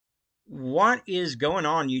What is going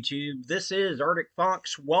on, YouTube? This is Arctic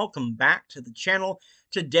Fox. Welcome back to the channel.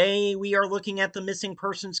 Today we are looking at the missing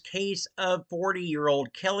persons case of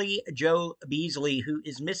 40-year-old Kelly Jo Beasley, who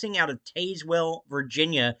is missing out of Tazewell,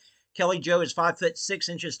 Virginia. Kelly Jo is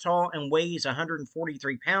 5'6" tall and weighs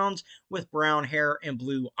 143 pounds with brown hair and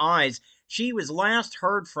blue eyes. She was last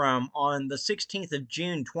heard from on the 16th of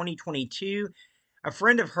June, 2022. A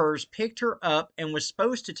friend of hers picked her up and was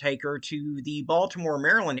supposed to take her to the Baltimore,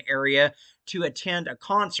 Maryland area to attend a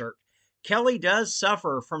concert. Kelly does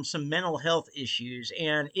suffer from some mental health issues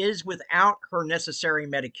and is without her necessary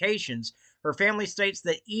medications. Her family states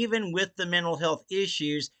that even with the mental health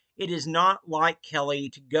issues, it is not like Kelly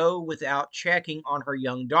to go without checking on her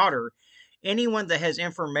young daughter. Anyone that has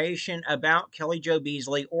information about Kelly Jo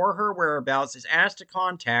Beasley or her whereabouts is asked to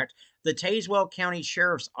contact the Tazewell County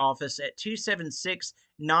Sheriff's Office at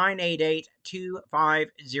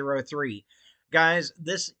 276-988-2503. Guys,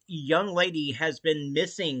 this young lady has been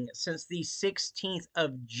missing since the 16th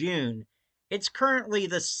of June. It's currently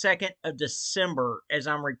the 2nd of December as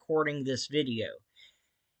I'm recording this video.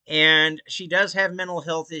 And she does have mental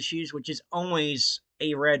health issues, which is always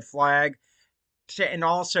a red flag. And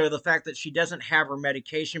also the fact that she doesn't have her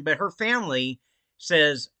medication, but her family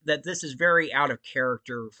says that this is very out of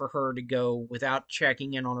character for her to go without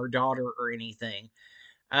checking in on her daughter or anything.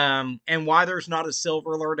 And why there's not a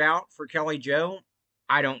silver alert out for Kelly Jo,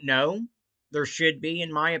 I don't know. There should be,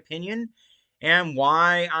 in my opinion. And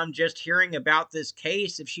why I'm just hearing about this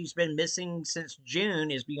case, if she's been missing since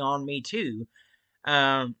June, is beyond me too.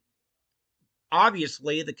 Um,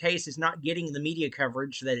 Obviously, the case is not getting the media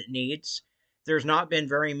coverage that it needs. There's not been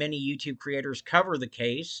very many YouTube creators cover the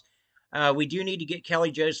case. We do need to get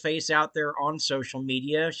Kelly Jo's face out there on social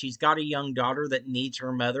media. She's got a young daughter that needs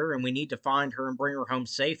her mother, and we need to find her and bring her home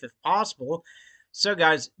safe if possible. So,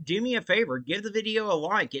 guys, do me a favor. Give the video a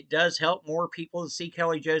like. It does help more people to see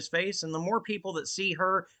Kelly Jo's face, and the more people that see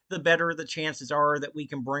her, the better the chances are that we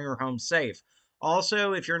can bring her home safe.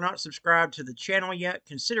 Also, if you're not subscribed to the channel yet,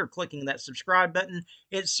 consider clicking that subscribe button.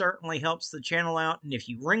 It certainly helps the channel out, and if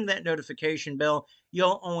you ring that notification bell,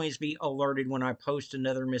 you'll always be alerted when I post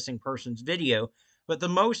another missing persons video. But the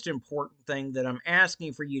most important thing that I'm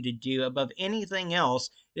asking for you to do above anything else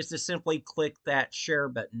is to simply click that share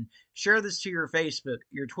button. Share this to your Facebook,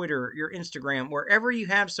 your Twitter, your Instagram, wherever you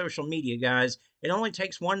have social media, guys. It only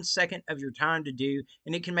takes 1 second of your time to do,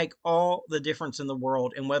 and it can make all the difference in the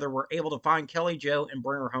world in whether we're able to find Kelly Jo and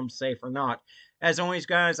bring her home safe or not. As always,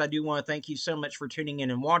 guys, I do want to thank you so much for tuning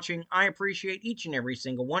in and watching. I appreciate each and every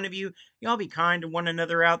single one of you. Y'all be kind to one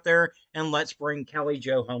another out there, and let's bring Kelly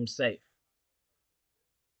Jo home safe.